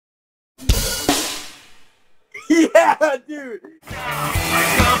Yeah, dude.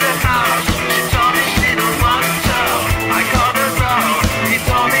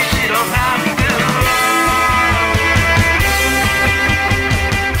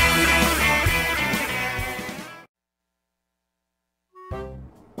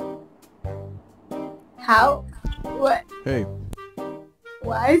 How? What? Hey.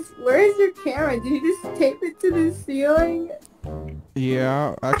 Where is your camera? Did you just tape it to the ceiling?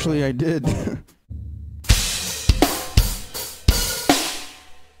 Yeah, actually I did.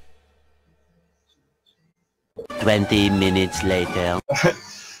 Twenty minutes later.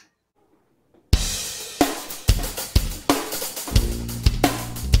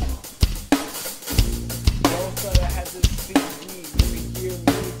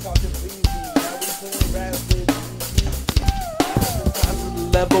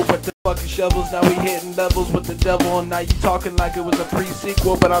 Level with the fucking shovels, now we hitting levels with the devil, and now you talking like it was a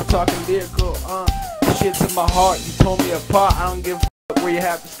pre-sequel, but I'm talking lyrical. Shit's in my heart, you told me apart. I don't give a fuck where you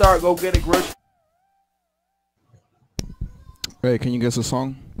have to start. Go get a grocery. Hey, can you guess a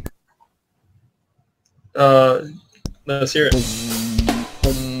song? Let's hear it.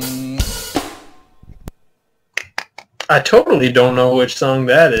 I totally don't know which song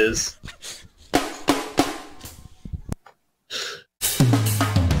that is.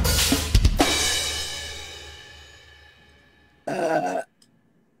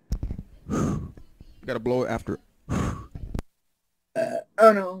 Gotta blow it after.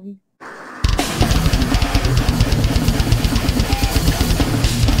 Oh no.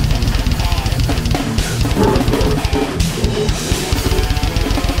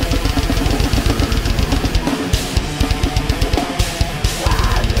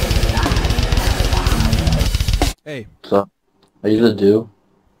 Hey. So, are you the dude?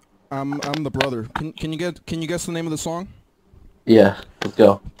 I'm the brother. Can you guess the name of the song? Yeah, let's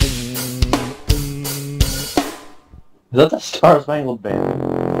go. Is that the Star Spangled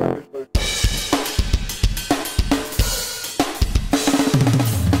Banner?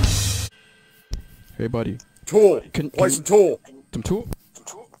 Hey, buddy. Tool. Play some Tool. Some Tool?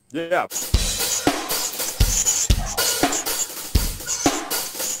 Yeah.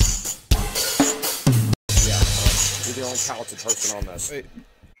 You're the only talented person on this. Hey.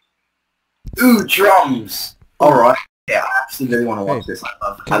 Ooh, drums! Alright. Yeah, I absolutely really want to watch this.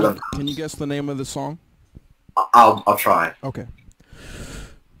 I love Can you guess the name of the song? I'll try. Okay.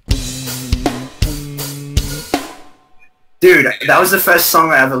 Dude, that was the first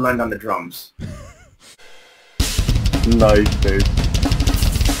song I ever learned on the drums. Nice, dude.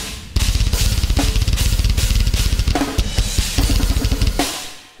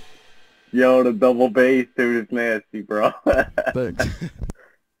 Yo, the double bass, dude, is nasty, bro. Thanks.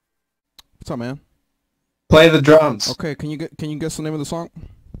 What's up, man? Play the drums. Okay, can you guess the name of the song?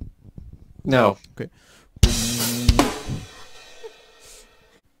 No. Okay.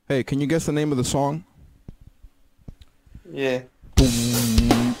 Hey, can you guess the name of the song? Yeah.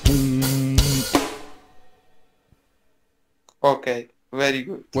 Okay, very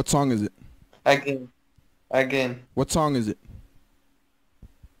good. What song is it? Again. What song is it?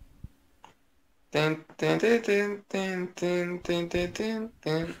 Tin, tin, tin, tin, tin, tin, tin, tin, tin,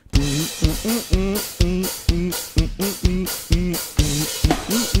 tin.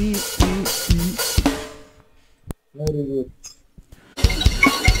 Very good.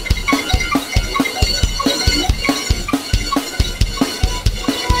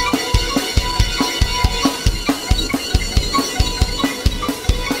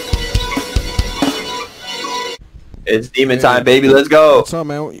 It's demon time, baby. Let's go. What's up,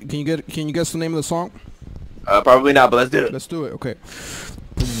 man? Can you guess the name of the song? Probably not, but let's do it. Let's do it. Okay.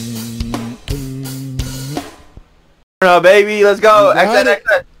 No, baby. Let's go. Exit.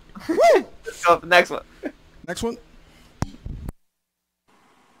 Let's go for the next one. Next one.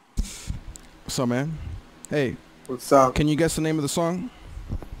 What's up, man? Hey. What's up? Can you guess the name of the song?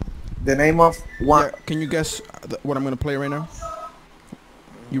 The name of what? Yeah, can you guess what I'm gonna play right now?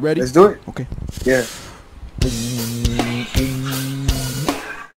 You ready? Let's do it. Okay. Yeah.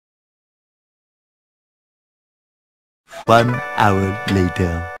 1 hour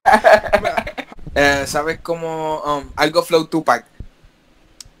later. ¿Sabes cómo algo flow Tupac?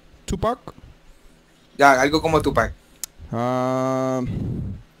 Tupac? Ya, algo como Tupac.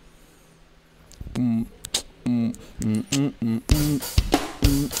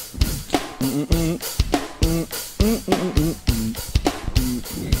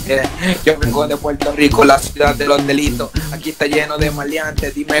 Yo vengo de Puerto Rico, la ciudad de los delitos. Aquí está lleno de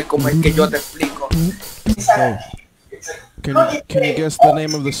maleantes. Dime cómo es que yo te explico. Hey. Can you guess the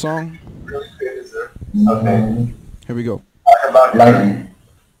name of the song? Okay. Here we go.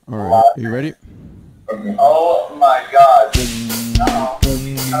 All right, are you ready? Oh my god.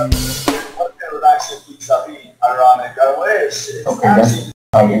 Ironic. Okay, that's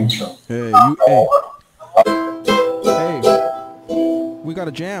my intro. Hey, hey, we got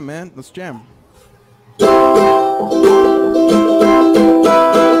a jam, man. Let's jam.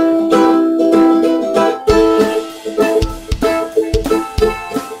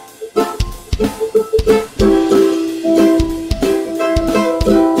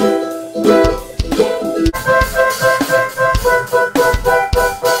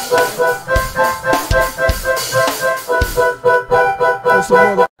 That's a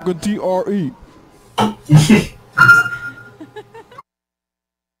motherfucking TRE.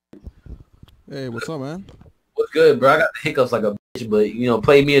 Hey, what's up, man? What's good, bro? I got the hiccups like a bitch, but you know,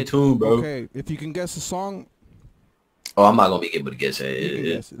 play me a tune, bro. Okay, if you can guess the song. Oh, I'm not gonna be able to guess You it. can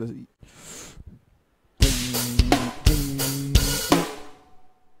guess it.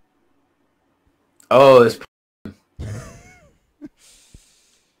 Oh, it's.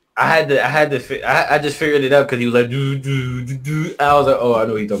 I just figured it out because he was like, do. I was like, oh, I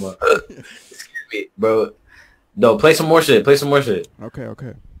know what he's talking about. Excuse me, bro. No, play some more shit. Play some more shit. Okay,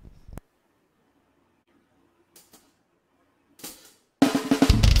 okay.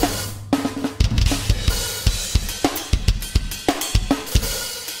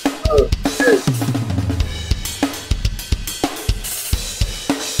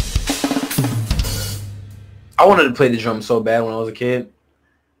 I wanted to play the drums so bad when I was a kid.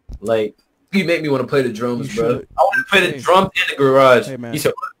 Like, you make me want to play the drums, bro. I want to play the drums in the garage. Hey, man, you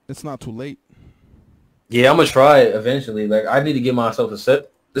said, what? It's not too late. Yeah, I'm gonna try it eventually. Like, I need to give myself a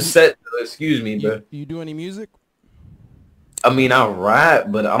set. Excuse me, bro. You do any music? I mean, I rap,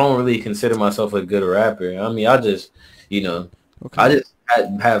 but I don't really consider myself a good rapper. I mean, I just, you know, okay. I just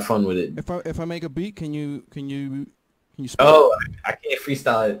have fun with it. If I make a beat, can you spit? Oh, I can't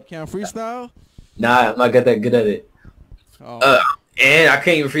freestyle it. Can't freestyle? Nah, I'm not that good at it. Oh. And I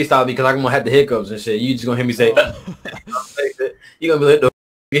can't even freestyle because I'm gonna have the hiccups and shit. You just gonna hear me say, you gonna be like,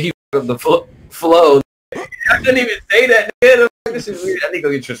 he up the flow. I couldn't even say that. Man. This is weird. I need to go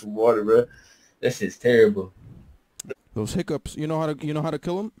get some water, bro. This is terrible. Those hiccups. You know how to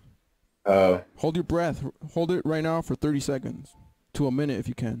kill them? Hold your breath. Hold it right now for 30 seconds to a minute if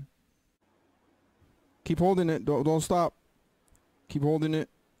you can. Keep holding it. Don't stop. Keep holding it.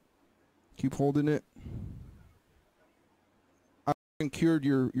 Keep holding it. I cured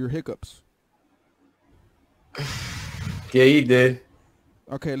your hiccups. Yeah, you did.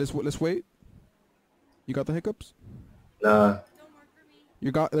 Okay, let's wait. You got the hiccups? Nah.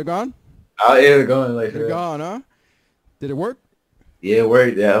 They're gone? Oh, yeah, they're gone. Like they're gone, huh? Did it work? Yeah, it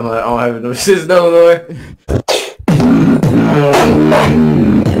worked. Yeah, I don't have no shit no more.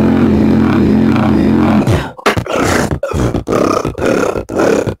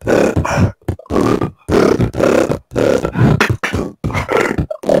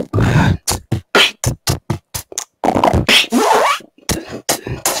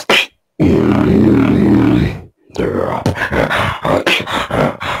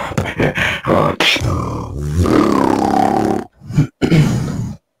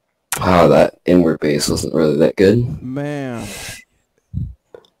 Wow, that inward bass wasn't really that good. Man,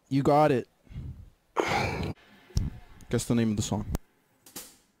 you got it. Guess the name of the song.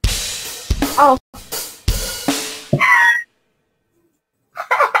 Oh.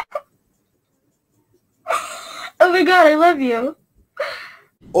 Oh my god, I love you.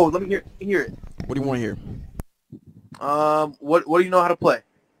 Oh, let me hear it. What do you want to hear? What do you know how to play?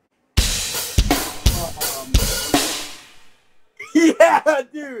 Yeah,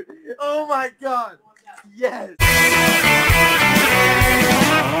 dude. Oh my god. Yes.